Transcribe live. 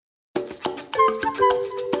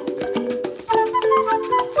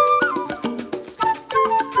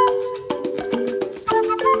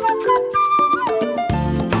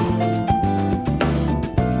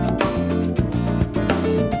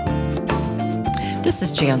This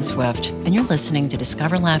is Jan Swift, and you're listening to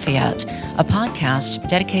Discover Lafayette, a podcast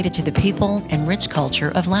dedicated to the people and rich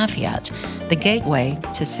culture of Lafayette, the gateway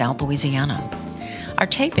to South Louisiana. Our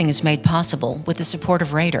taping is made possible with the support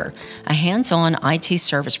of Raider, a hands-on IT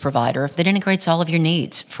service provider that integrates all of your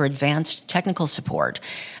needs for advanced technical support,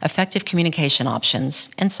 effective communication options,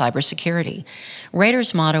 and cybersecurity.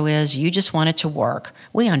 Raider's motto is, "You just want it to work.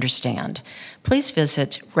 We understand." Please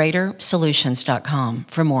visit RaiderSolutions.com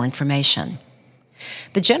for more information.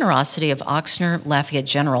 The generosity of Ochsner Lafayette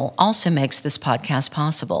General also makes this podcast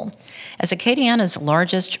possible. As Acadiana's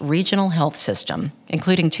largest regional health system,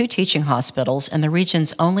 including 2 teaching hospitals and the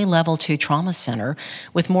region's only Level 2 trauma center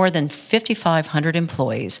with more than 5,500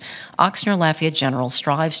 employees, Ochsner Lafayette General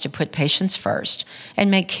strives to put patients first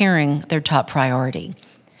and make caring their top priority.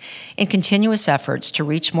 In continuous efforts to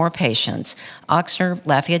reach more patients, Ochsner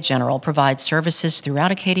Lafayette General provides services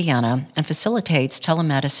throughout Acadiana and facilitates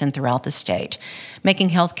telemedicine throughout the state, making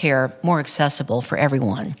healthcare more accessible for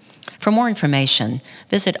everyone. For more information,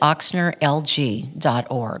 visit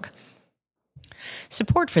oxnerlg.org.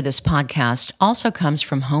 Support for this podcast also comes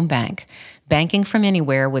from Home Bank, banking from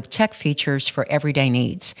anywhere with tech features for everyday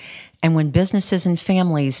needs. And when businesses and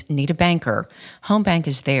families need a banker, Home Bank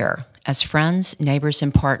is there as friends, neighbors,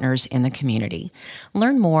 and partners in the community.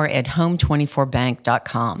 Learn more at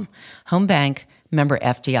home24bank.com. Home Bank, member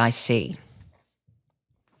FDIC.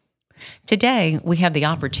 Today, we have the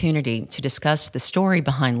opportunity to discuss the story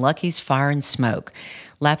behind Lucky's Fire and Smoke,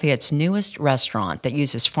 Lafayette's newest restaurant that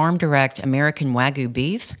uses farm-direct American Wagyu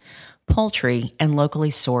beef, poultry, and locally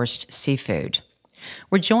sourced seafood.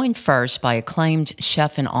 We're joined first by acclaimed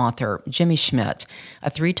chef and author Jimmy Schmidt,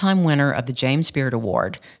 a 3-time winner of the James Beard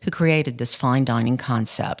Award, who created this fine dining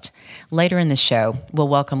concept. Later in the show, we'll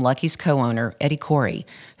welcome Lucky's co-owner, Eddie Corey,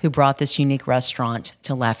 who brought this unique restaurant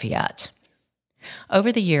to Lafayette.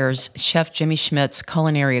 Over the years, Chef Jimmy Schmidt's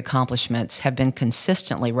culinary accomplishments have been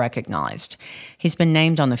consistently recognized. He's been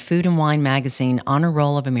named on the Food and Wine magazine Honor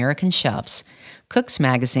Roll of American Chefs, Cooks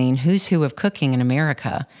magazine Who's Who of Cooking in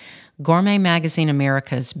America, Gourmet Magazine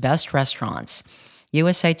America's Best Restaurants,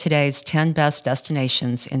 USA Today's 10 Best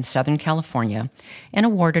Destinations in Southern California, and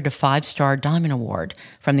awarded a 5-star Diamond Award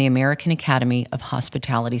from the American Academy of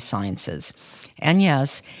Hospitality Sciences. And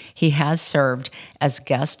yes, he has served as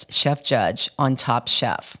guest chef judge on Top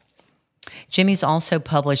Chef. Jimmy's also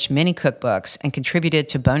published many cookbooks and contributed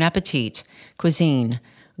to Bon Appetit, Cuisine,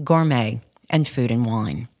 Gourmet, and Food and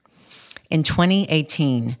Wine. In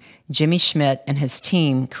 2018, Jimmy Schmidt and his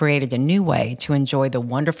team created a new way to enjoy the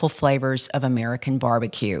wonderful flavors of American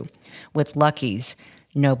barbecue with Lucky's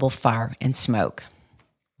Noble Fire and Smoke.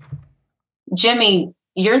 Jimmy,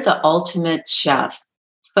 you're the ultimate chef,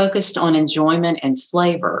 focused on enjoyment and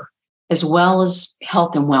flavor, as well as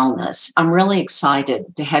health and wellness. I'm really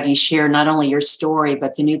excited to have you share not only your story,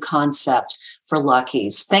 but the new concept for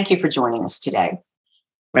Lucky's. Thank you for joining us today.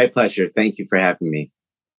 My pleasure. Thank you for having me.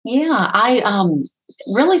 Yeah, I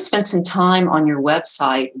really spent some time on your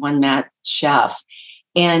website, One Mat Chef,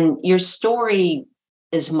 and your story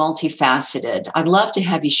is multifaceted. I'd love to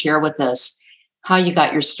have you share with us how you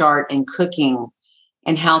got your start in cooking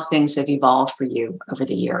and how things have evolved for you over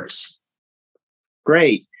the years.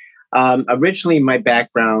 Great. Originally, my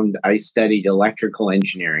background, I studied electrical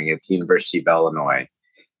engineering at the University of Illinois,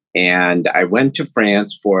 and I went to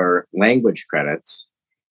France for language credits.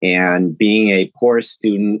 And being a poor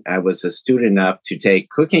student, I was astute enough to take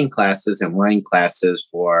cooking classes and wine classes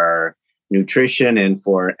for nutrition and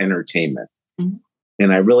for entertainment. Mm-hmm.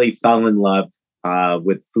 And I really fell in love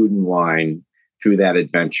with food and wine through that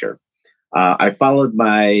adventure. I followed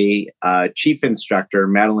my chief instructor,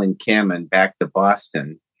 Madeline Kamen, back to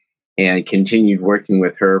Boston and continued working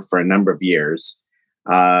with her for a number of years.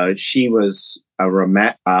 She was a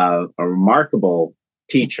remarkable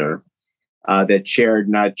teacher. That shared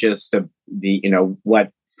not just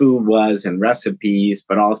what food was and recipes,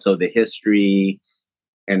 but also the history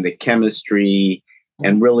and the chemistry,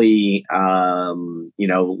 and really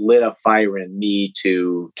lit a fire in me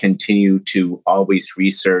to continue to always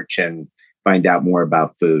research and find out more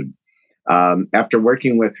about food. After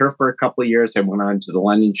working with her for a couple of years, I went on to the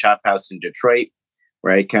London Chop House in Detroit,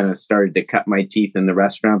 where I kind of started to cut my teeth in the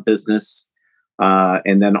restaurant business.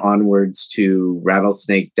 And then onwards to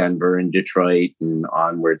Rattlesnake, Denver, and Detroit, and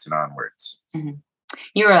onwards and onwards. Mm-hmm.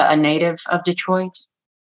 You're a native of Detroit?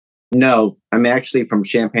 No, I'm actually from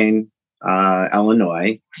Champaign,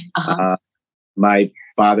 Illinois. Uh-huh. My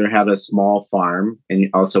father had a small farm and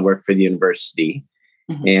also worked for the university.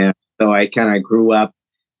 Mm-hmm. And so I kind of grew up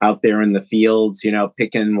out there in the fields,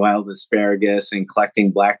 picking wild asparagus and collecting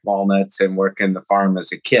black walnuts and working the farm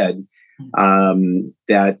as a kid.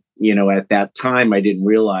 That at that time, I didn't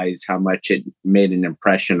realize how much it made an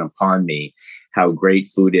impression upon me, how great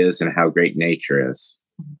food is and how great nature is.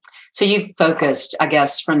 So you've focused, I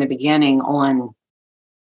guess, from the beginning on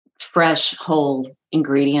fresh, whole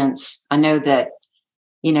ingredients. I know that,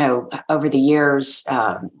 over the years,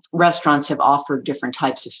 restaurants have offered different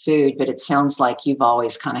types of food, but it sounds like you've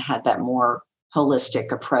always kind of had that more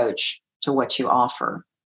holistic approach to what you offer.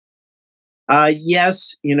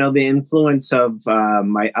 Yes, the influence of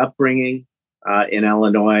my upbringing in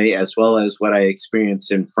Illinois, as well as what I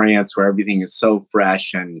experienced in France, where everything is so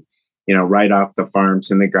fresh and, right off the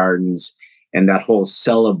farms and the gardens, and that whole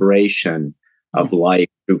celebration of life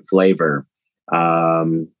through flavor.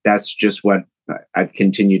 That's just what I've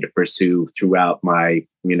continued to pursue throughout my,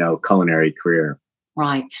 culinary career.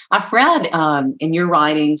 Right. I've read in your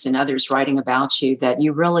writings and others writing about you that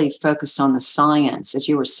you really focus on the science, as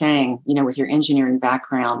you were saying, with your engineering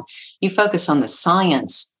background, you focus on the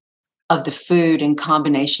science of the food and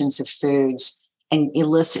combinations of foods and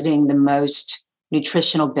eliciting the most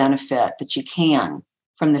nutritional benefit that you can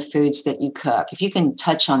from the foods that you cook. If you can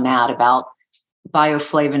touch on that about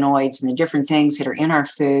bioflavonoids and the different things that are in our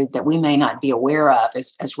food that we may not be aware of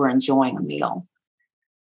as we're enjoying a meal.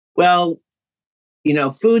 Well,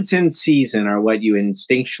 foods in season are what you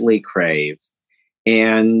instinctually crave,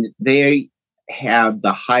 and they have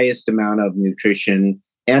the highest amount of nutrition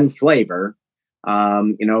and flavor,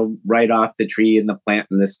 right off the tree and the plant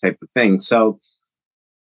and this type of thing. So,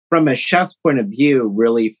 from a chef's point of view,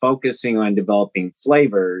 really focusing on developing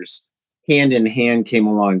flavors, hand in hand came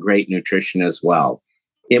along great nutrition as well,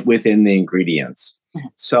 within the ingredients.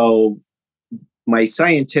 So, my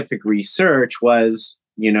scientific research was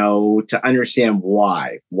to understand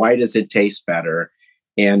why. Why does it taste better?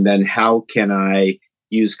 And then how can I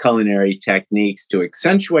use culinary techniques to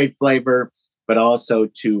accentuate flavor, but also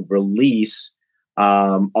to release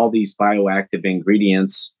all these bioactive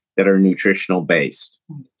ingredients that are nutritional based.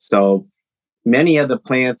 So many of the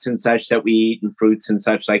plants and such that we eat and fruits and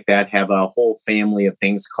such like that have a whole family of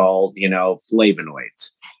things called,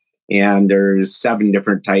 flavonoids. And there's 7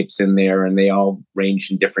 different types in there, and they all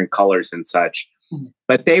range in different colors and such.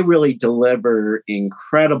 But they really deliver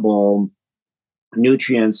incredible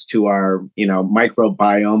nutrients to our,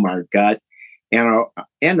 microbiome, our gut,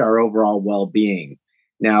 and our overall well-being.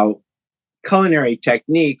 Now, culinary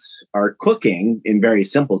techniques, or cooking, in very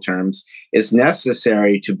simple terms, is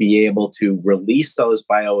necessary to be able to release those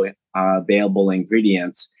bioavailable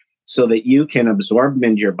ingredients so that you can absorb them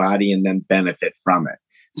into your body and then benefit from it.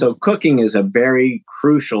 So, cooking is a very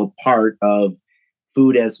crucial part of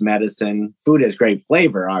food as medicine. Food has great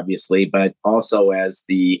flavor, obviously, but also as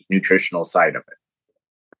the nutritional side of it.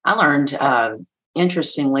 I learned,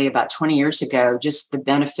 interestingly, about 20 years ago, just the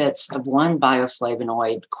benefits of one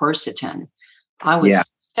bioflavonoid, quercetin. I was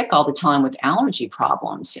sick all the time with allergy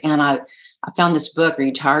problems. And I found this book, Are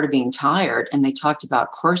You Tired of Being Tired? And they talked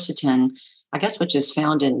about quercetin, I guess, which is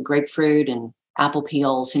found in grapefruit and apple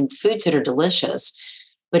peels and foods that are delicious.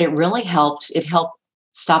 But it really helped. It helped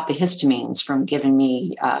stop the histamines from giving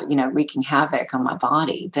me, wreaking havoc on my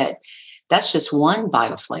body. That's just one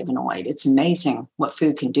bioflavonoid. It's amazing what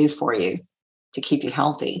food can do for you to keep you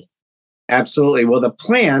healthy. Absolutely. Well, the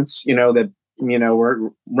plants, we're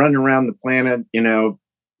running around the planet,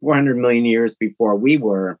 400 million years before we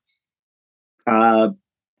were,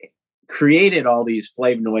 created all these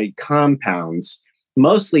flavonoid compounds,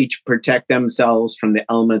 mostly to protect themselves from the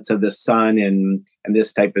elements of the sun and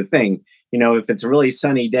this type of thing. If it's a really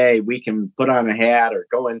sunny day, we can put on a hat or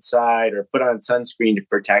go inside or put on sunscreen to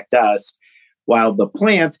protect us, while the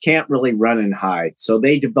plants can't really run and hide. So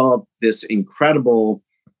they develop this incredible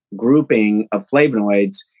grouping of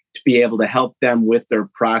flavonoids to be able to help them with their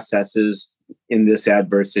processes in this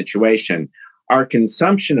adverse situation. Our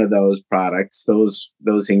consumption of those products,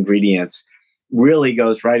 those ingredients, really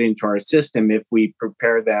goes right into our system if we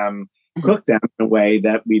prepare them, cook them in a way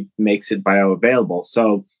that makes it bioavailable.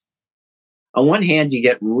 So on one hand, you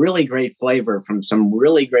get really great flavor from some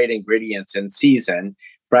really great ingredients in season.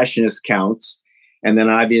 Freshness counts. And then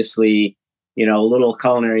obviously, a little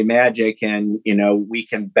culinary magic, and, we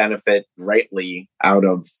can benefit greatly out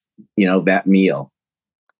of, that meal.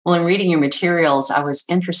 Well, in reading your materials, I was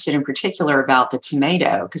interested in particular about the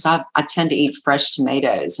tomato, because I tend to eat fresh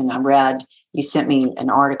tomatoes. And I read, you sent me an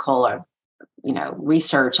article or,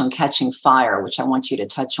 research on catching fire, which I want you to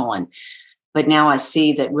touch on. But now I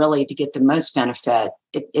see that really to get the most benefit,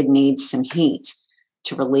 it needs some heat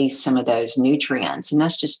to release some of those nutrients. And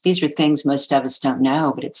these are things most of us don't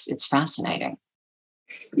know, but it's fascinating.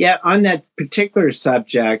 Yeah, on that particular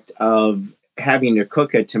subject of having to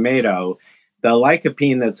cook a tomato, The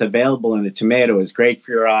lycopene that's available in the tomato is great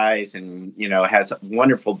for your eyes and, has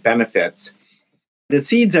wonderful benefits. The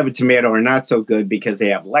seeds of a tomato are not so good because they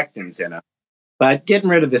have lectins in them. But getting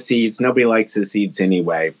rid of the seeds, nobody likes the seeds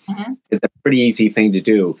anyway. Mm-hmm. It's a pretty easy thing to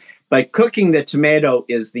do. But cooking the tomato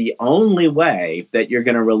is the only way that you're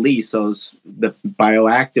going to release the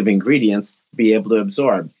bioactive ingredients to be able to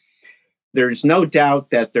absorb. There's no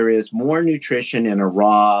doubt that there is more nutrition in a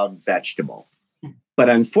raw vegetable. But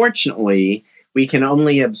unfortunately, we can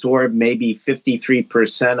only absorb maybe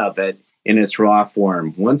 53% of it in its raw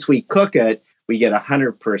form. Once we cook it, we get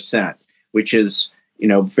 100%, which is,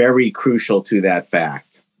 very crucial to that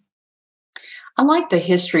fact. I like the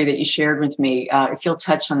history that you shared with me. If you'll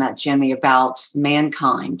touch on that, Jimmy, about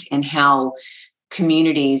mankind and how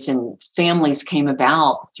communities and families came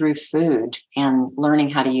about through food and learning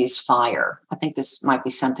how to use fire. I think this might be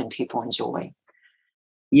something people enjoy.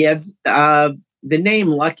 Yeah, the name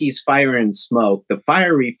Lucky's Fire and Smoke, the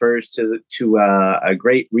fire refers to a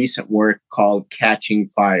great recent work called Catching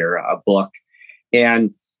Fire, a book.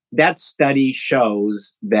 And that study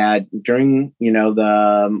shows that during,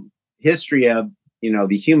 the history of,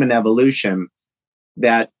 the human evolution,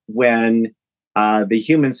 that when the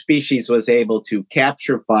human species was able to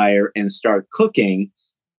capture fire and start cooking,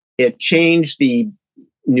 it changed the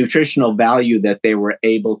nutritional value that they were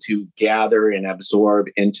able to gather and absorb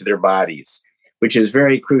into their bodies, which is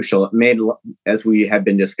very crucial. It made, as we have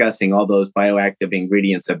been discussing, all those bioactive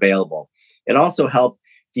ingredients available. It also helped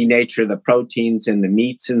denature the proteins and the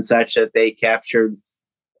meats and such that they captured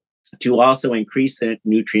to also increase the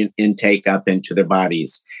nutrient intake up into their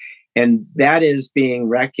bodies. And that is being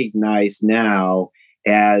recognized now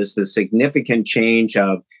as the significant change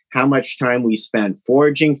of how much time we spent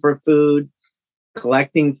foraging for food,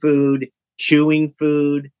 collecting food, chewing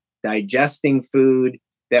food, digesting food,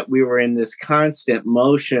 that we were in this constant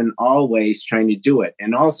motion, always trying to do it.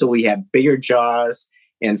 And also we have bigger jaws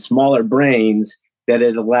and smaller brains that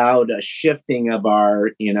it allowed a shifting of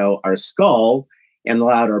our skull and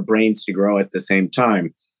allowed our brains to grow at the same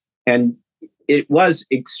time. And it was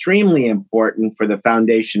extremely important for the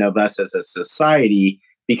foundation of us as a society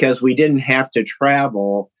because we didn't have to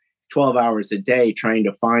travel 12 hours a day trying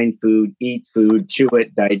to find food, eat food, chew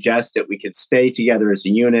it, digest it. We could stay together as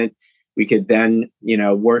a unit. We could then,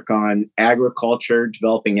 work on agriculture,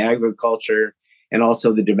 developing agriculture, and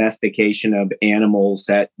also the domestication of animals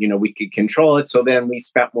that, we could control it. So then we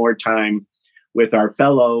spent more time with our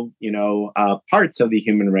fellow, parts of the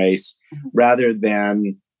human race rather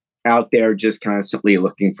than out there just constantly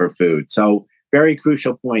looking for food. So very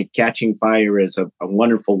crucial point. Catching Fire is a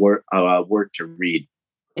wonderful work to read.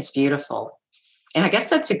 It's beautiful. And I guess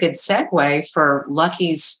that's a good segue for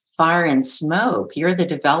Lucky's Fire and Smoke. You're the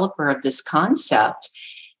developer of this concept.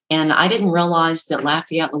 And I didn't realize that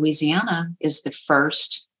Lafayette, Louisiana is the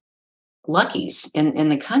first Lucky's in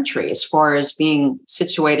the country as far as being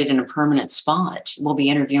situated in a permanent spot. We'll be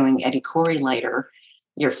interviewing Eddie Corey later,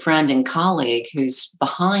 your friend and colleague who's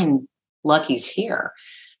behind Lucky's here.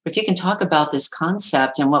 But if you can talk about this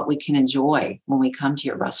concept and what we can enjoy when we come to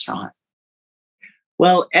your restaurant.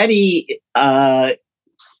 Well, Eddie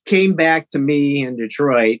came back to me in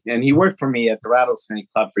Detroit, and he worked for me at the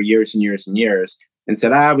Rattlesnake Club for years and years and years, and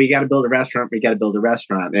said, we got to build a restaurant. We got to build a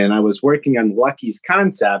restaurant. And I was working on Lucky's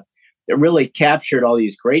concept that really captured all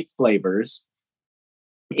these great flavors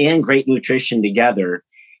and great nutrition together.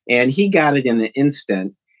 And he got it in an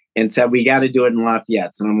instant and said, we got to do it in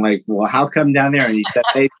Lafayette. And I'm like, well, how come down there? And he said,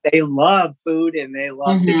 they love food and they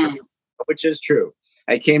love to drink, which is true.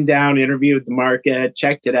 I came down, interviewed the market,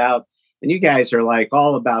 checked it out. And you guys are like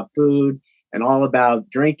all about food and all about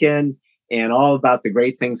drinking and all about the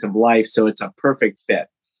great things of life. So it's a perfect fit.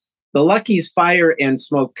 The Lucky's Fire and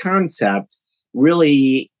Smoke concept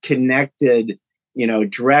really connected,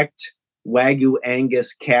 direct Wagyu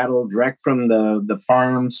Angus cattle direct from the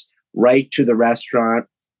farms right to the restaurant,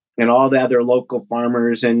 and all the other local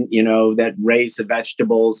farmers and, that raise the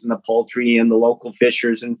vegetables and the poultry and the local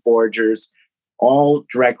fishers and foragers, all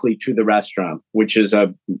directly to the restaurant, which is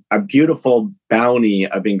a beautiful bounty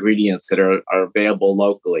of ingredients that are available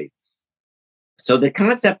locally. So the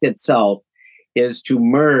concept itself is to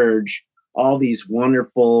merge all these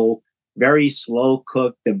wonderful, very slow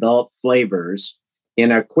cooked, developed flavors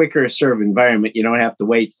in a quicker serve environment. You don't have to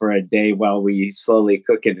wait for a day while we slowly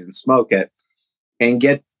cook it and smoke it, and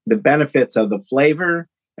get the benefits of the flavor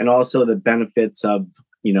and also the benefits of,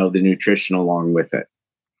 the nutrition along with it.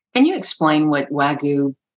 Can you explain what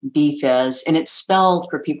Wagyu beef is? And it's spelled,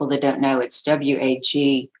 for people that don't know, it's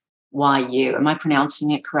Wagyu. Am I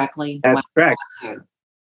pronouncing it correctly? That's correct.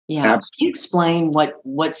 Yeah. Absolutely. Can you explain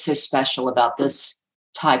what's so special about this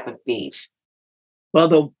type of beef?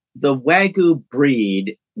 Well, the Wagyu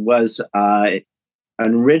breed was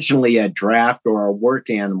originally a draft or a work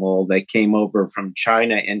animal that came over from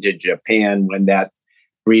China into Japan when that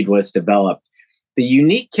breed was developed. The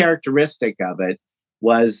unique characteristic of it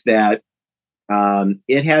was that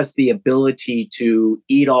it has the ability to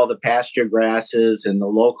eat all the pasture grasses in the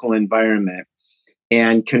local environment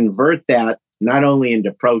and convert that not only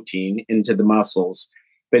into protein, into the muscles,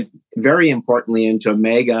 but very importantly into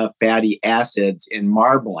omega fatty acids in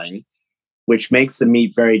marbling, which makes the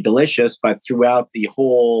meat very delicious, but throughout the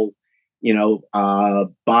whole,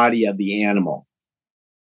 body of the animal.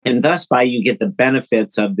 And thus by you get the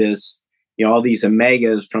benefits of this, all these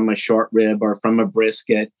omegas from a short rib or from a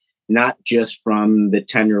brisket, not just from the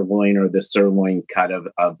tenderloin or the sirloin cut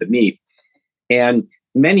of the meat. And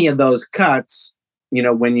many of those cuts,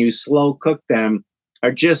 when you slow cook them,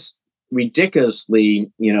 are just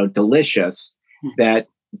ridiculously, delicious.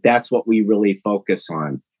 That's what we really focus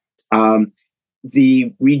on.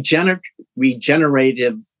 The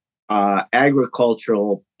regenerative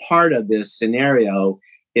agricultural part of this scenario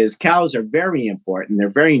is cows are very important. They're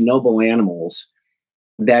very noble animals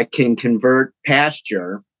that can convert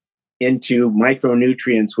pasture into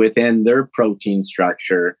micronutrients within their protein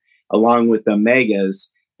structure, along with omegas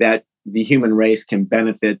that the human race can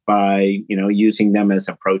benefit by, using them as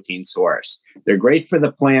a protein source. They're great for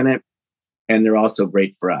the planet, and they're also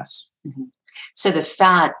great for us. Mm-hmm. So the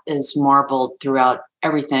fat is marbled throughout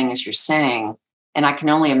everything, as you're saying. And I can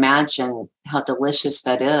only imagine how delicious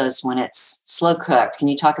that is when it's slow cooked. Can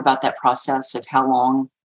you talk about that process of how long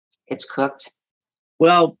it's cooked?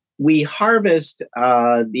 Well, we harvest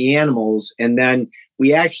the animals, and then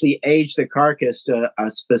we actually age the carcass to a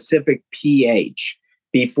specific pH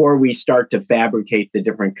before we start to fabricate the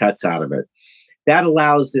different cuts out of it. That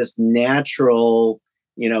allows this natural,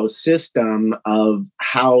 system of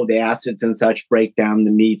how the acids and such break down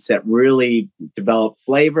the meats that really develop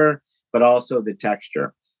flavor, but also the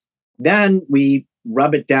texture. Then we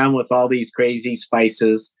rub it down with all these crazy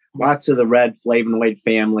spices, lots of the red flavonoid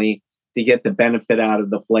family to get the benefit out of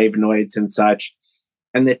the flavonoids and such.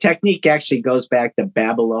 And the technique actually goes back to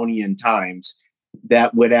Babylonian times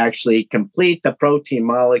that would actually complete the protein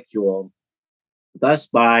molecule, thus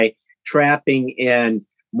by trapping in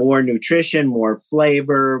more nutrition, more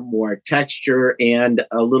flavor, more texture, and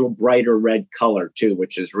a little brighter red color too,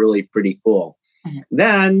 which is really pretty cool. Mm-hmm.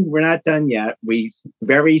 Then we're not done yet. We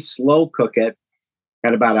very slow cook it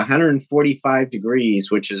at about 145 degrees,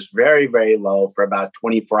 which is very, very low, for about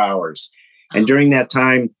 24 hours. And during that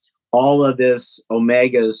time, all of this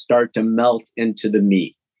omegas start to melt into the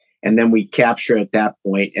meat. And then we capture at that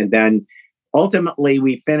point. And then ultimately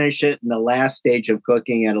we finish it in the last stage of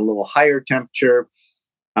cooking at a little higher temperature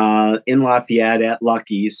in Lafayette at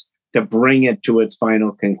Lucky's to bring it to its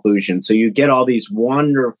final conclusion. So you get all these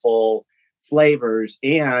wonderful flavors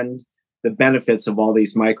and the benefits of all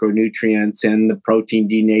these micronutrients and the protein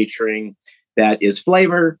denaturing that is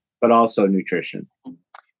flavor, but also nutrition.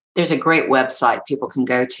 There's a great website people can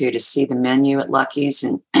go to see the menu at Lucky's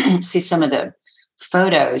and see some of the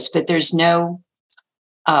photos, but there's no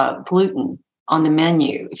gluten on the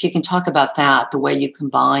menu. If you can talk about that, the way you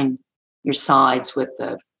combine your sides with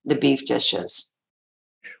the beef dishes.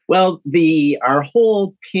 Well, our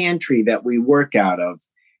whole pantry that we work out of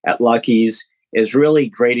at Lucky's is really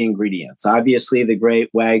great ingredients. Obviously, the great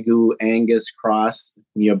Wagyu Angus cross,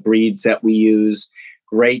 breeds that we use,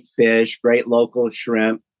 great fish, great local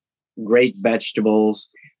shrimp, great vegetables,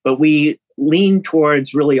 but we lean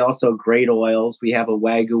towards really also great oils. We have a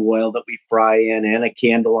Wagyu oil that we fry in and a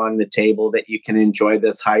candle on the table that you can enjoy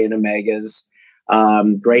that's high in omegas,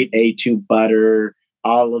 great A2 butter,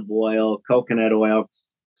 olive oil, coconut oil.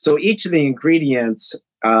 So each of the ingredients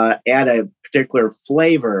add a particular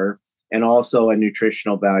flavor and also a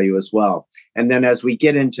nutritional value as well. And then as we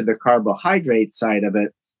get into the carbohydrate side of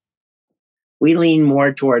it, we lean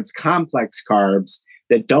more towards complex carbs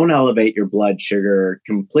that don't elevate your blood sugar,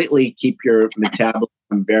 completely keep your metabolism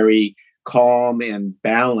very calm and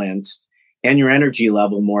balanced, and your energy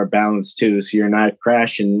level more balanced too, so you're not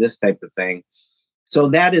crashing, this type of thing. So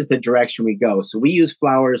that is the direction we go. So we use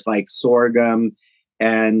flours like sorghum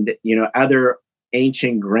and other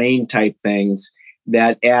ancient grain type things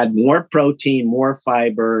that add more protein, more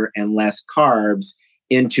fiber, and less carbs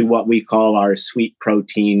into what we call our sweet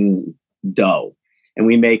protein dough. And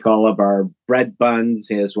we make all of our bread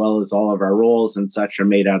buns as well as all of our rolls and such are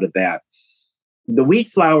made out of that. The wheat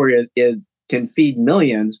flour can feed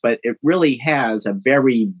millions, but it really has a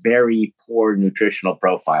very, very poor nutritional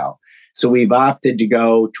profile. So we've opted to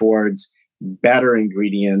go towards better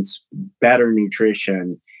ingredients, better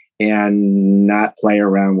nutrition, and not play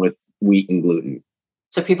around with wheat and gluten.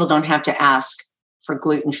 So people don't have to ask for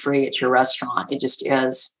gluten-free at your restaurant. It just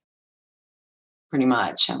is pretty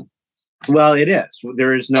much. Well, it is.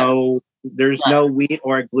 There's Yeah. no wheat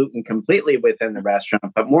or gluten completely within the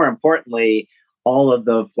restaurant, but more importantly, all of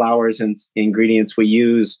the flours and ingredients we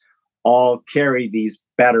use all carry these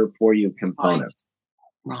better for you components.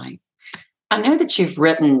 Right. I know that you've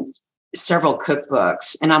written several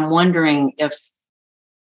cookbooks, and I'm wondering if,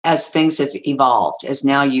 as things have evolved, as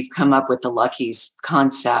now you've come up with the Lucky's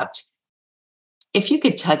concept, if you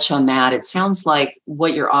could touch on that. It sounds like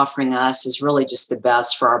what you're offering us is really just the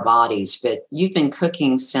best for our bodies, but you've been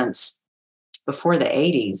cooking since before the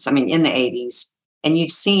 80s, I mean, in the 80s, and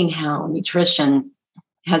you've seen how nutrition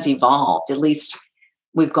has evolved. At least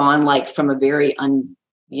we've gone like from a very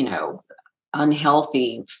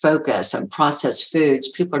unhealthy focus on processed foods.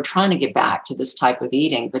 People are trying to get back to this type of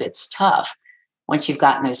eating, but it's tough once you've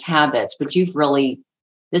gotten those habits. But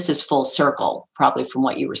this is full circle, probably from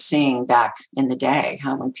what you were seeing back in the day,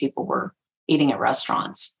 when people were eating at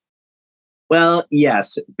restaurants. Well,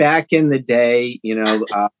 yes, back in the day,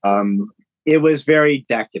 it was very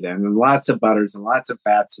decadent and lots of butters and lots of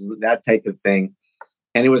fats and that type of thing.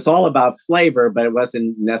 And it was all about flavor, but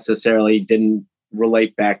it didn't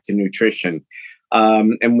relate back to nutrition.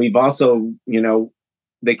 And we've also,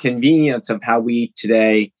 the convenience of how we eat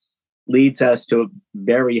today leads us to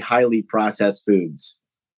very highly processed foods,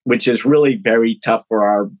 which is really very tough for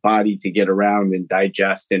our body to get around and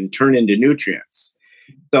digest and turn into nutrients.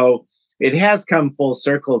 So it has come full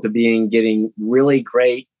circle to getting really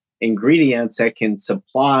great ingredients that can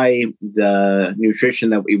supply the nutrition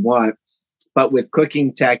that we want, but with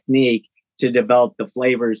cooking technique to develop the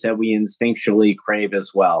flavors that we instinctually crave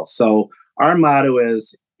as well. So our motto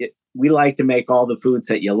is, we like to make all the foods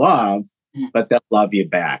that you love, but they'll love you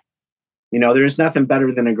back. There's nothing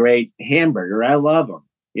better than a great hamburger. I love them,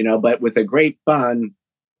 but with a great bun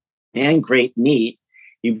and great meat,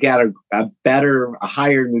 you've got a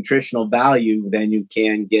higher nutritional value than you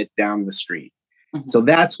can get down the street. Mm-hmm. So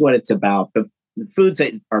that's what it's about. The foods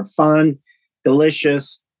that are fun,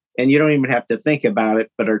 delicious, and you don't even have to think about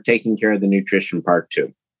it, but are taking care of the nutrition part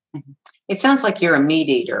too. Mm-hmm. It sounds like you're a meat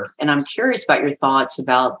eater, and I'm curious about your thoughts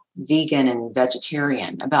about vegan and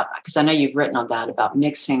vegetarian, because I know you've written on that, about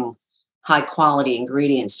mixing high quality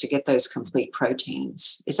ingredients to get those complete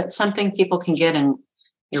proteins. Is that something people can get in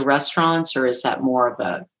your restaurants, or is that more of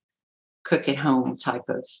a cook at home type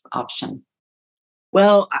of option?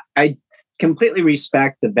 Well, I completely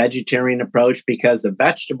respect the vegetarian approach, because the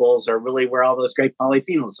vegetables are really where all those great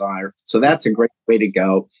polyphenols are. So that's a great way to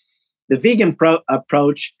go. The vegan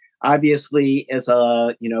approach obviously is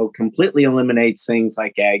completely eliminates things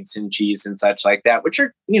like eggs and cheese and such like that, which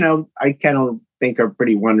are, I kind of think are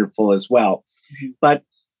pretty wonderful as well. Mm-hmm. But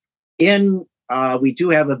we do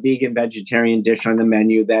have a vegan vegetarian dish on the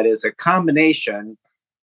menu that is a combination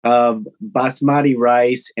of basmati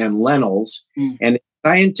rice and lentils, and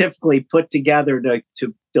scientifically put together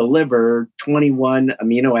to deliver 21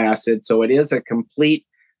 amino acids. So it is a complete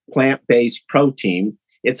plant-based protein.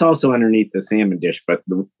 It's also underneath the salmon dish, but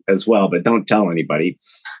don't tell anybody.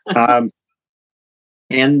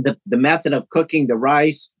 And the method of cooking the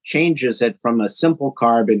rice changes it from a simple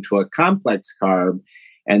carb into a complex carb.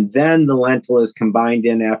 And then the lentil is combined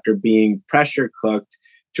in after being pressure cooked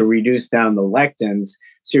to reduce down the lectins.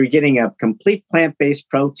 So you're getting a complete plant-based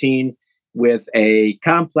protein with a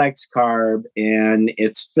complex carb, and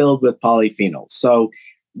it's filled with polyphenols. So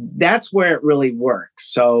that's where it really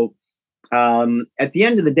works. So at the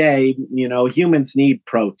end of the day, humans need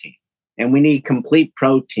protein, and we need complete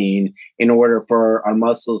protein in order for our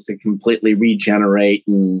muscles to completely regenerate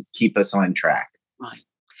and keep us on track. Right.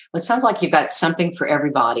 Well, it sounds like you've got something for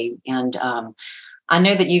everybody. And I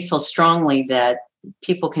know that you feel strongly that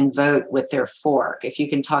people can vote with their fork. If you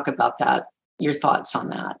can talk about that, your thoughts on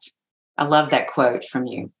that. I love that quote from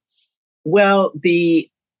you. Well,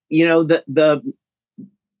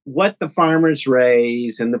 what the farmers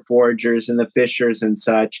raise and the foragers and the fishers and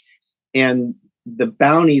such, and the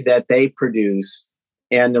bounty that they produce,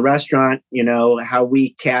 and the restaurant, how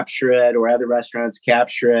we capture it or other restaurants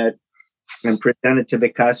capture it and present it to the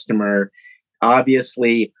customer.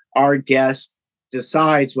 Obviously, our guest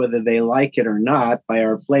decides whether they like it or not by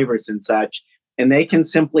our flavors and such, and they can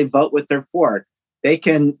simply vote with their fork. They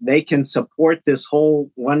can support this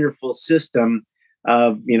whole wonderful system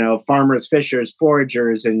of, farmers, fishers,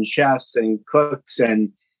 foragers, and chefs and cooks,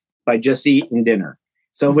 and by just eating dinner.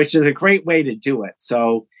 So, which is a great way to do it.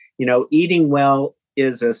 So, eating well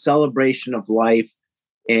is a celebration of life.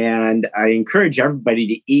 And I encourage everybody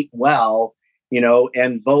to eat well,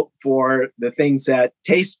 and vote for the things that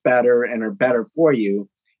taste better and are better for you.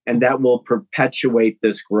 and that will perpetuate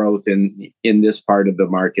this growth in this part of the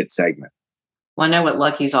market segment. Well, I know what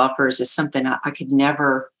Lucky's offers is something I could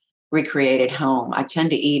never recreate at home. I tend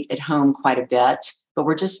to eat at home quite a bit, but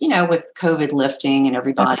we're just, with COVID lifting and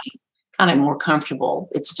everybody kind of more comfortable.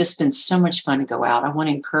 It's just been so much fun to go out. I want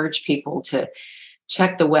to encourage people to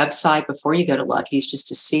check the website before you go to Lucky's just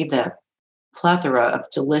to see the plethora of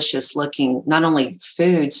delicious looking, not only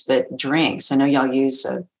foods, but drinks. I know y'all use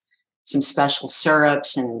some special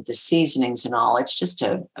syrups and the seasonings and all. It's just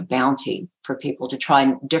a bounty for people to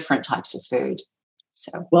try different types of food.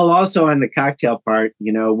 So, well, also on the cocktail part,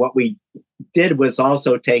 what we did was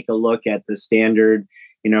also take a look at the standard,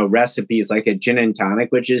 recipes like a gin and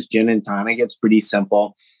tonic, which is gin and tonic. It's pretty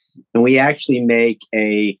simple. And we actually make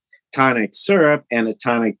a tonic syrup and a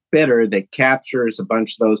tonic bitter that captures a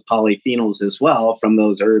bunch of those polyphenols as well from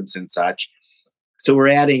those herbs and such. So we're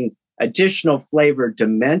adding additional flavor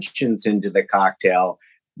dimensions into the cocktail,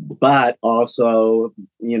 but also,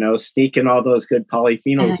 sneaking all those good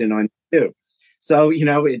polyphenols in on too. So,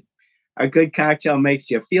 a good cocktail makes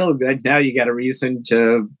you feel good. Now you got a reason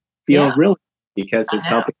to feel really good because it's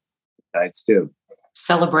helping sides too.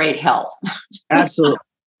 Celebrate health. Absolutely.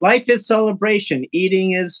 Life is celebration.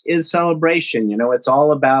 Eating is celebration. It's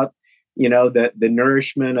all about, the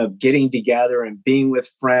nourishment of getting together and being with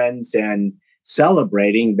friends and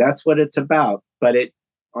celebrating. That's what it's about. But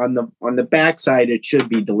on the backside, it should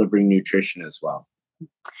be delivering nutrition as well.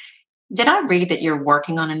 Did I read that you're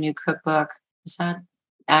working on a new cookbook? Is that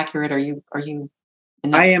accurate? Are you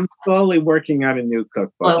in that I am slowly working on a new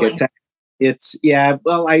cookbook. Slowly? It's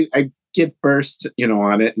well, I get burst,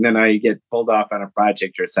 on it, and then I get pulled off on a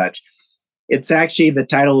project or such. It's actually, the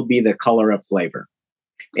title will be The Color of Flavor.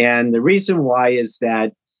 And the reason why is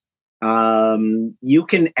that you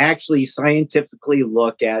can actually scientifically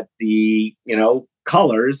look at the,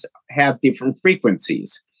 colors have different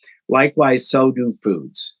frequencies. Likewise, so do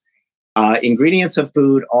foods. Ingredients of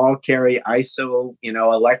food all carry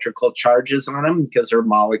electrical charges on them because they're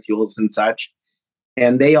molecules and such.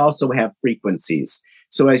 And they also have frequencies.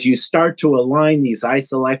 So as you start to align these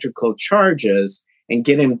isoelectrical charges and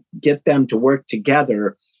get them to work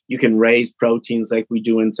together, you can raise proteins like we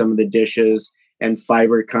do in some of the dishes and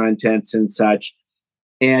fiber contents and such.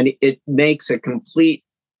 And it makes a complete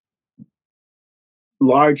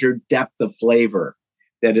larger depth of flavor.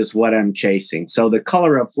 That is what I'm chasing. So the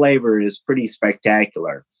color of flavor is pretty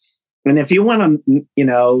spectacular. And if you want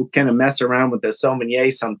to, kind of mess around with the sommelier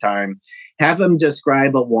sometime, have them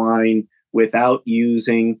describe a wine without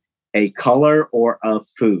using a color or a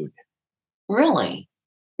food. Really?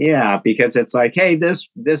 Yeah, because it's like, hey, this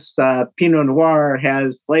Pinot Noir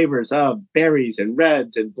has flavors of berries and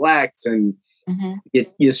reds and blacks, and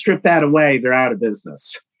you strip that away, they're out of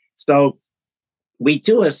business. So we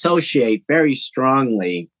do associate very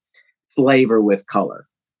strongly flavor with color.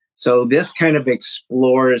 So this kind of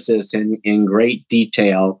explores this in great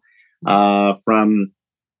detail from,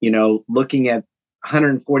 looking at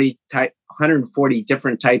 140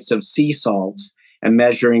 different types of sea salts and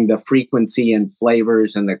measuring the frequency and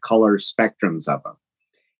flavors and the color spectrums of them.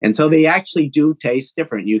 And so they actually do taste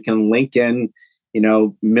different. You can link in,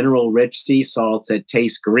 mineral-rich sea salts that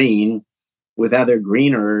taste green with other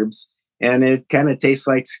green herbs, and it kind of tastes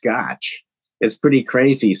like scotch. It's pretty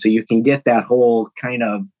crazy. So you can get that whole kind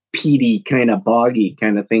of peaty, kind of boggy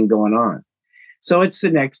kind of thing going on. So it's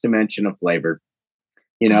the next dimension of flavor,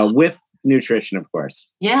 with nutrition, of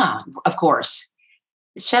course. Yeah, of course.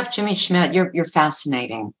 Chef Jimmy Schmidt, you're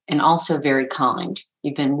fascinating and also very kind.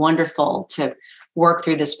 You've been wonderful to work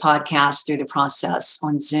through this podcast, through the process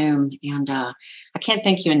on Zoom. And I can't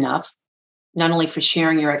thank you enough, not only for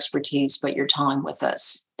sharing your expertise, but your time with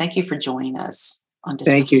us. Thank you for joining us on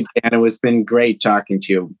Discover. Thank you, Dan. It was been great talking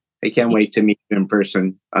to you. I can't wait to meet you in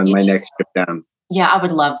person on my next trip down. Yeah, I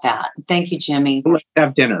would love that. Thank you, Jimmy. Let's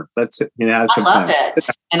have dinner. Let's, have some I love fun. it.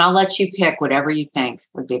 And I'll let you pick whatever you think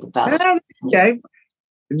would be the best. Okay.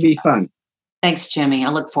 It'd be fun. Thanks, Jimmy. I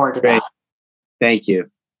look forward to Great. that. Thank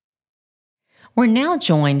you. We're now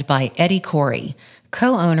joined by Eddie Corey,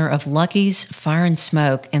 co-owner of Lucky's Fire and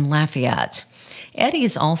Smoke in Lafayette. Eddie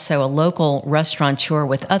is also a local restaurateur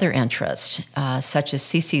with other interests, such as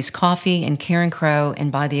CC's Coffee in Karen Crow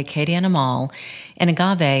and by the Acadiana Mall, and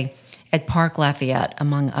Agave at Park Lafayette,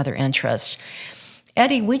 among other interests.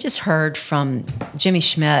 Eddie, we just heard from Jimmy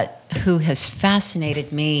Schmidt, who has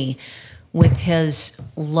fascinated me with his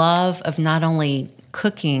love of not only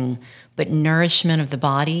cooking, but nourishment of the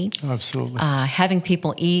body. Absolutely. Having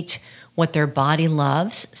people eat what their body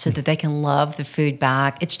loves so that they can love the food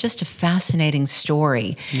back. It's just a fascinating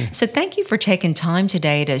story. Yeah. So thank you for taking time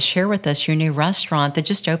today to share with us your new restaurant that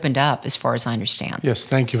just opened up, as far as I understand. Yes,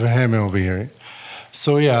 thank you for having me over here.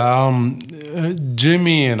 So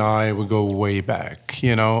Jimmy and I would go way back.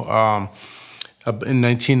 In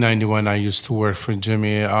 1991, I used to work for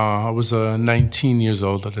Jimmy. I was 19 years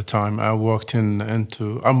old at the time. I walked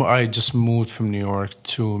I just moved from New York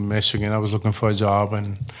to Michigan. I was looking for a job,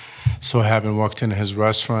 and so having walked into his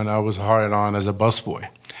restaurant, I was hired on as a busboy.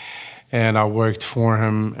 And I worked for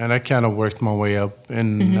him, and I kind of worked my way up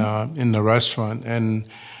in the restaurant. And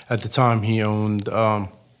at the time, he owned a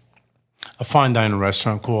fine dining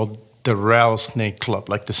restaurant called the Rattlesnake Club,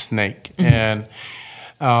 like the snake.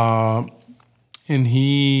 And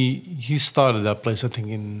he started that place, I think,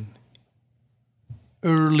 in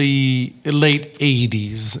late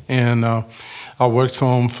 80s. And I worked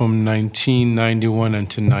for him from 1991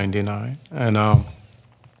 until 99. And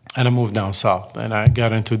I moved down south, and I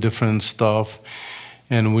got into different stuff,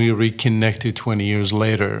 and we reconnected 20 years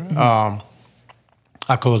later.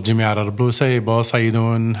 I called Jimmy out of the blue, say, "Hey, boss, how you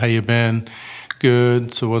doing? How you been?"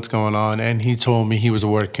 "Good. So what's going on?" And he told me he was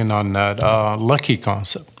working on that Lucky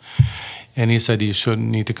concept. And he said, "You should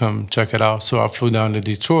need to come check it out." So I flew down to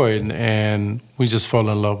Detroit, and we just fell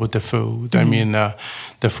in love with the food. I mean,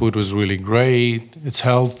 the food was really great. It's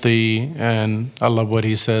healthy, and I love what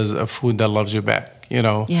he says, a food that loves you back,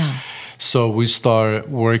 Yeah. So we started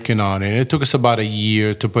working on it. It took us about a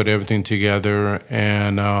year to put everything together,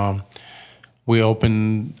 and we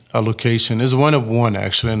opened a location. It's one of one,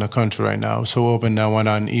 actually, in the country right now. So we opened that one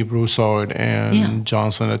on E. Broussard and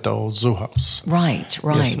Johnson at the old Zoo House. Right.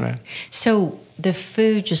 Yes, ma'am. So the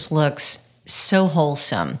food just looks so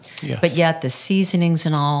wholesome, but yet the seasonings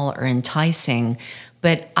and all are enticing.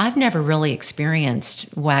 But I've never really experienced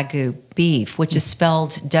Wagyu beef, which is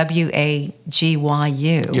spelled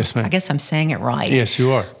W-A-G-Y-U. Yes, ma'am. I guess I'm saying it right. Yes, you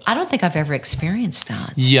are. I don't think I've ever experienced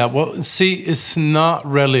that. Yeah, well, see, it's not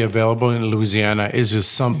readily available in Louisiana. It's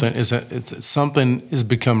just something. Something has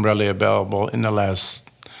become readily available in the last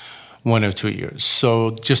 1 or 2 years.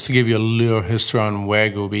 So, just to give you a little history on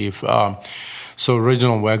Wagyu beef, so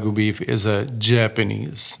original Wagyu beef is a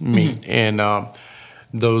Japanese meat, and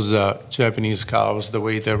those Japanese cows, the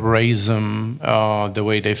way they raise them, the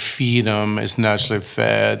way they feed them is naturally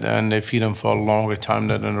fed, and they feed them for a longer time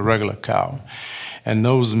than a regular cow. And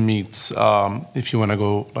those meats, if you want to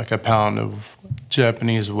go like a pound of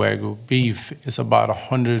Japanese Wagyu beef, is about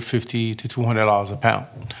 $150 to $200 a pound.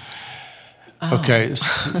 Oh. Okay,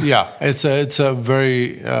 so, it's a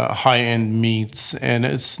very high-end meats, and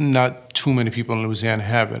it's not too many people in Louisiana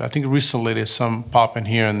have it. I think recently there's some popping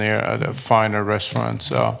here and there at finer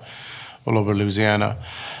restaurants all over Louisiana.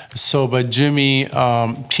 So, but Jimmy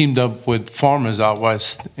teamed up with farmers out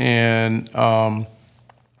west, and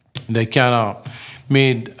they kind of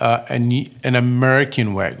made an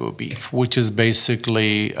American Wagyu beef, which is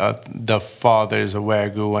basically the father is a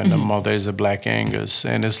Wagyu and the mother is a Black Angus,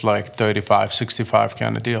 and it's like 35-65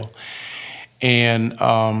 kind of deal. And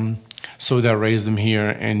so they raised them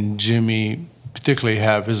here, and Jimmy particularly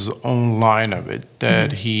have his own line of it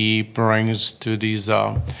that he brings to these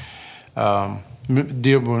Dearborn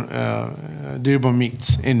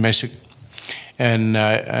Meats in Michigan,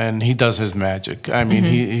 and he does his magic. I mean,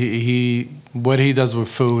 he what he does with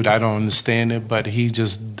food, I don't understand it, but he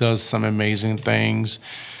just does some amazing things.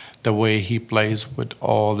 The way he plays with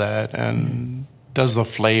all that and does the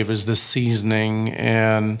flavors, the seasoning,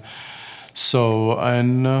 and so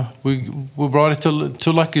we brought it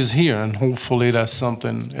to Lucky's here, and hopefully that's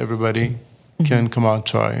something everybody can come out and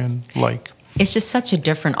try and like. It's just such a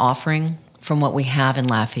different offering from what we have in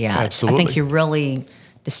Lafayette. Absolutely. I think you're really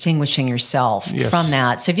distinguishing yourself from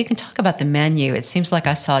that. So if you can talk about the menu, it seems like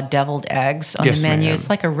I saw deviled eggs on the menu. Ma'am.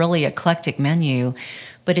 It's like a really eclectic menu,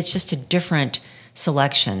 but it's just a different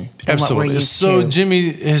selection than Absolutely. what we're used so to.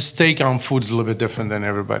 Jimmy, his take on food is a little bit different than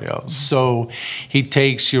everybody else. So he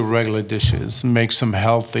takes your regular dishes, makes them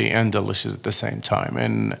healthy and delicious at the same time.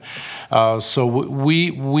 And so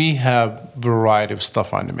we have variety of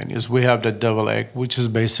stuff on the menus. We have the deviled egg, which is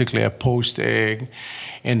basically a poached egg,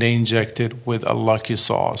 and they inject it with a Lucky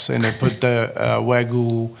sauce, and they put the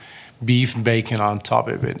Wagyu beef bacon on top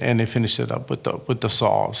of it, and they finish it up with the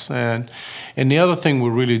sauce. And the other thing we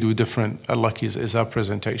really do different at Lucky's is our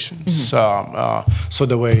presentations. So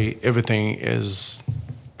the way everything is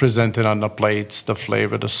presented on the plates, the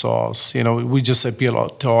flavor, the sauce. We just appeal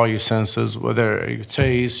to all your senses, whether your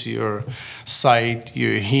taste, your sight,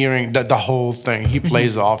 your hearing, the whole thing. He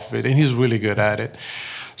plays off of it, and he's really good at it.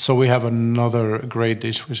 So we have another great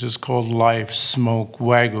dish, which is called live smoked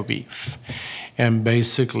Wagyu beef. and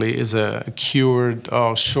basically is a cured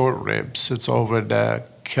short ribs. It's over the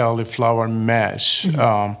cauliflower mash,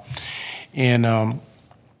 and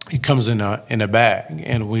it comes in a bag,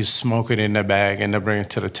 and we smoke it in the bag, and they bring it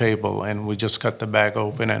to the table, and we just cut the bag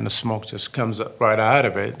open, and the smoke just comes up right out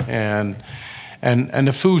of it, and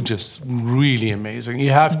the food just really amazing.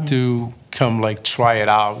 You have to come like try it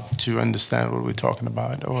out to understand what we're talking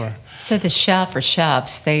about. Or So the chef or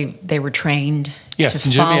chefs, they were trained. yes, to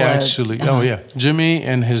Jimmy follow. actually. Oh yeah, Jimmy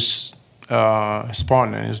and his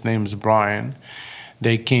partner. His name is Brian.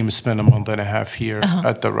 They came to spend a month and a half here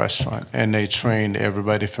at the restaurant, and they trained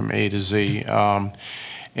everybody from A to Z.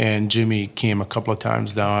 And Jimmy came a couple of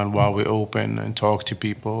times down while we opened and talked to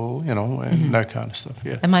people, and that kind of stuff.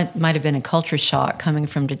 Yeah. It might have been a culture shock coming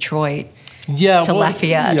from Detroit Yeah, to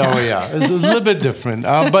Lafayette. Oh yeah, it's a little bit different.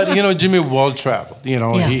 But Jimmy well traveled.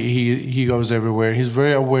 Yeah. He goes everywhere. He's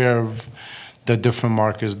very aware of the different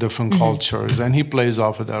markets, different cultures, and he plays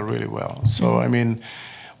off of that really well. So I mean,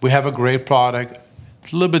 we have a great product.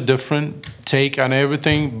 It's a little bit different take on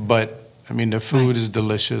everything, but I mean the food is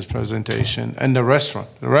delicious, presentation, and the restaurant.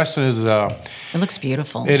 The restaurant is It looks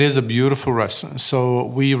beautiful. it is a beautiful restaurant. So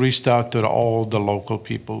we reached out to all the local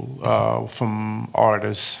people, from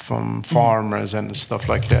artists, from farmers, and stuff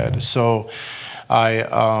like that. So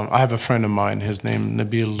I have a friend of mine. His name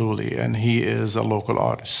Nabil Luli, and he is a local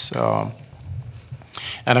artist.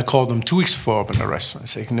 And I called him 2 weeks before I opened the restaurant. I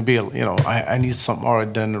said, Nabil, I need some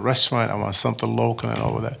art done in the restaurant. I want something local and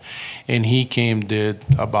all of that. And he came, did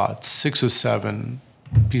about 6 or 7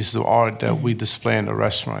 pieces of art that we display in the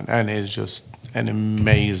restaurant. And it's just an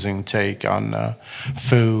amazing take on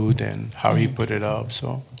food and how he put it up.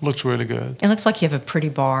 So it looks really good. It looks like you have a pretty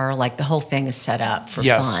bar. Like the whole thing is set up for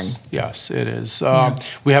fun. Yes, it is.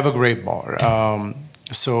 We have a great bar.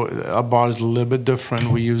 So our bar is a little bit different.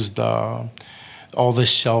 We use all the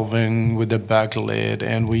shelving with the back lid,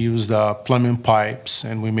 and we used plumbing pipes,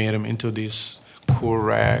 and we made them into these cool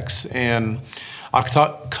racks. And our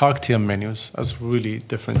cocktail menus is really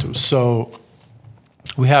different too. So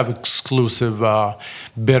we have exclusive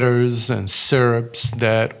bitters and syrups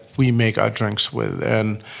that we make our drinks with.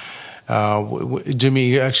 And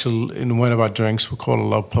Jimmy actually, in one of our drinks, we call it a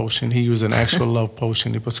love potion. He used an actual love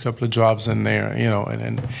potion. He puts a couple of drops in there,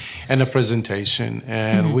 and the presentation.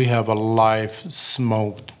 And we have a live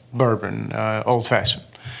smoked bourbon, old fashioned.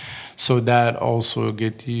 So that also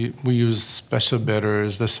we use special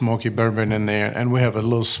bitters, the smoky bourbon in there, and we have a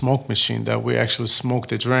little smoke machine that we actually smoke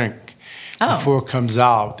the drink before it comes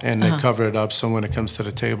out, and they cover it up so when it comes to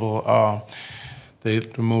the table, they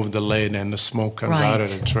remove the lid and the smoke comes out of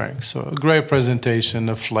the drink. So a great presentation.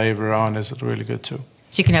 The flavor on is really good too.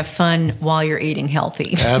 So you can have fun while you're eating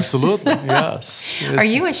healthy. Absolutely, yes. Are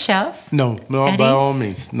you a chef? No, Eddie? by all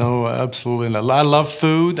means. No, absolutely not. I love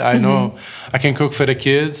food. I know I can cook for the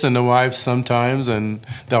kids and the wife sometimes, and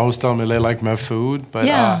they always tell me they like my food. But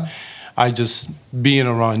I just, being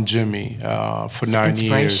around Jimmy for 9 years.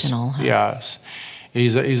 Inspirational. Huh? Yes.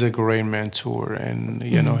 He's a great mentor, and,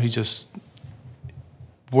 he just,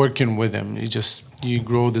 working with him, you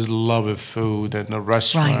grow this love of food and the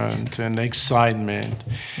restaurant and the excitement.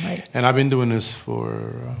 Right. And I've been doing this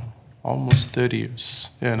for almost 30 years,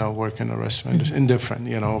 working in the restaurant, indifferent,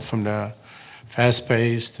 from the fast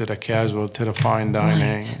paced to the casual to the fine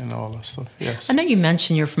dining and all that stuff. Yes. I know you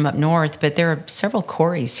mentioned you're from up north, but there are several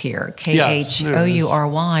Corys here.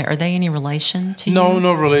 Khoury. Are they any relation to you?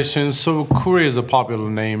 No relation. So Khoury is a popular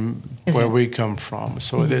name where we come from.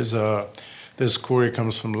 So there's Khoury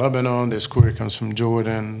comes from Lebanon, there's Khoury comes from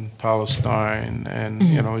Jordan, Palestine, and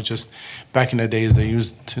it's just back in the days they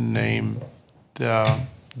used to name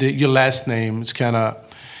your last name is kind of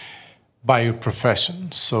by your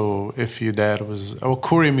profession. So if your dad was,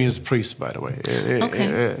 Khoury means priest, by the way,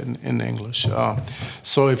 in English.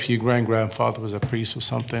 So if your grandfather was a priest or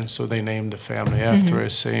something, so they named the family after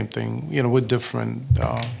it. Same thing, with different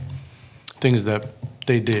things that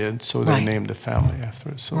they did, so they named the family after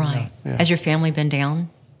it. So, yeah. Has your family been down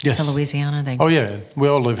to Louisiana? Oh, yeah. We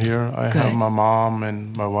all live here. I have my mom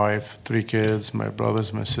and my wife, 3 kids, my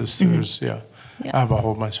brothers, my sisters. I have a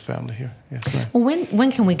whole bunch of family here. Yes, ma'am. Well,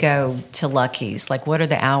 when can we go to Lucky's? Like, what are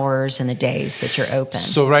the hours and the days that you're open?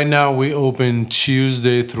 So right now we open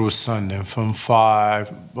Tuesday through Sunday from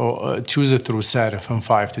 5, Tuesday through Saturday from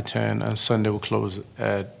 5 to 10, and Sunday we close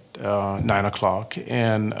at 9 o'clock.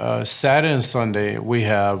 And Saturday and Sunday we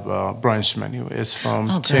have brunch menu. It's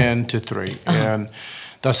from 10 to 3. And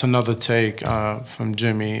that's another take from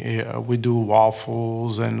Jimmy. We do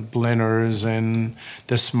waffles and blenders and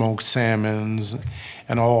the smoked salmons,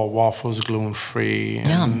 and all waffles gluten-free.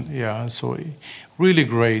 And so really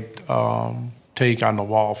great take on the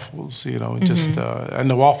waffles, just and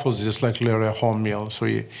the waffles is just like literally a whole meal. So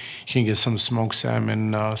you can get some smoked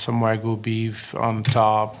salmon, some Wagyu beef on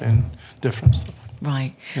top, and different stuff.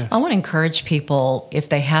 Right. Yes. I want to encourage people, if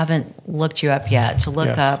they haven't looked you up yet, to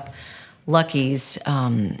look up Lucky's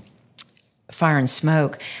Fire and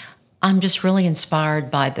Smoke. I'm just really inspired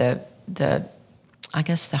by the I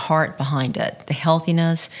guess the heart behind it, the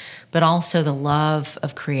healthiness, but also the love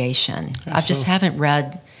of creation. Absolutely. I just haven't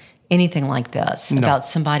read anything like this about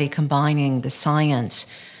somebody combining the science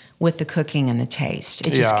with the cooking and the taste.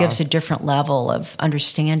 It just gives a different level of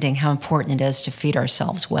understanding how important it is to feed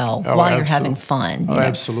ourselves well while you're having fun.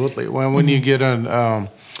 Absolutely. When you get an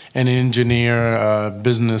engineer, a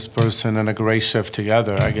business person, and a great chef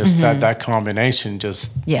together, I guess that combination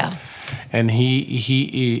just And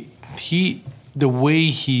he the way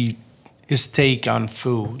his take on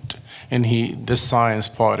food and the science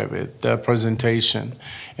part of it, the presentation,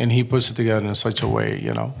 and he puts it together in such a way,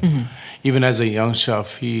 Even as a young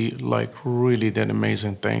chef, he really did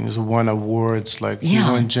amazing things. Won awards, he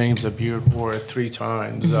won James the Beard Award 3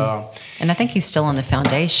 times. And I think he's still on the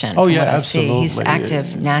foundation. Oh, from yeah, what I absolutely. See. He's active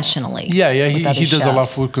nationally. Yeah. He does chefs. a lot of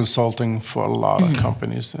food consulting for a lot of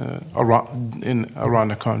companies around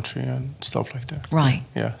the country and stuff like that. Right.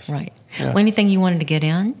 Yes. Right. Yeah. Well, anything you wanted to get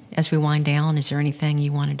in as we wind down? Is there anything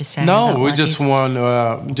you wanted to say? No, about we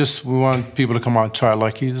Lucky's? we want people to come out and try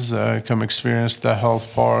Lucky's, come experience the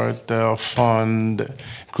health part, the fun,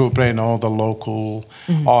 incorporating all the local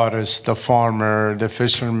artists, the farmer, the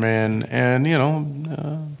fishermen, and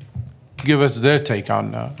give us their take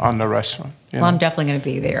on the restaurant. Well, I'm definitely going to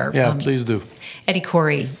be there. Yeah, please do. Eddie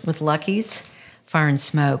Corey with Lucky's Fire and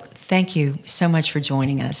Smoke. Thank you so much for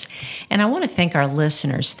joining us. And I want to thank our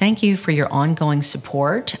listeners. Thank you for your ongoing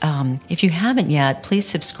support. If you haven't yet, please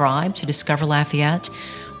subscribe to Discover Lafayette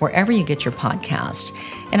wherever you get your podcast.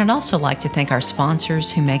 And I'd also like to thank our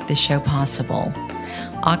sponsors who make this show possible.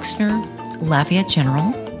 Oxner, Lafayette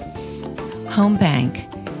General, Home Bank,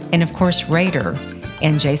 and of course Raider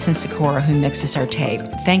and Jason Sikora, who mixes our tape.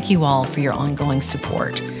 Thank you all for your ongoing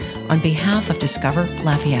support. On behalf of Discover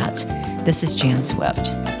Lafayette, this is Jan Swift.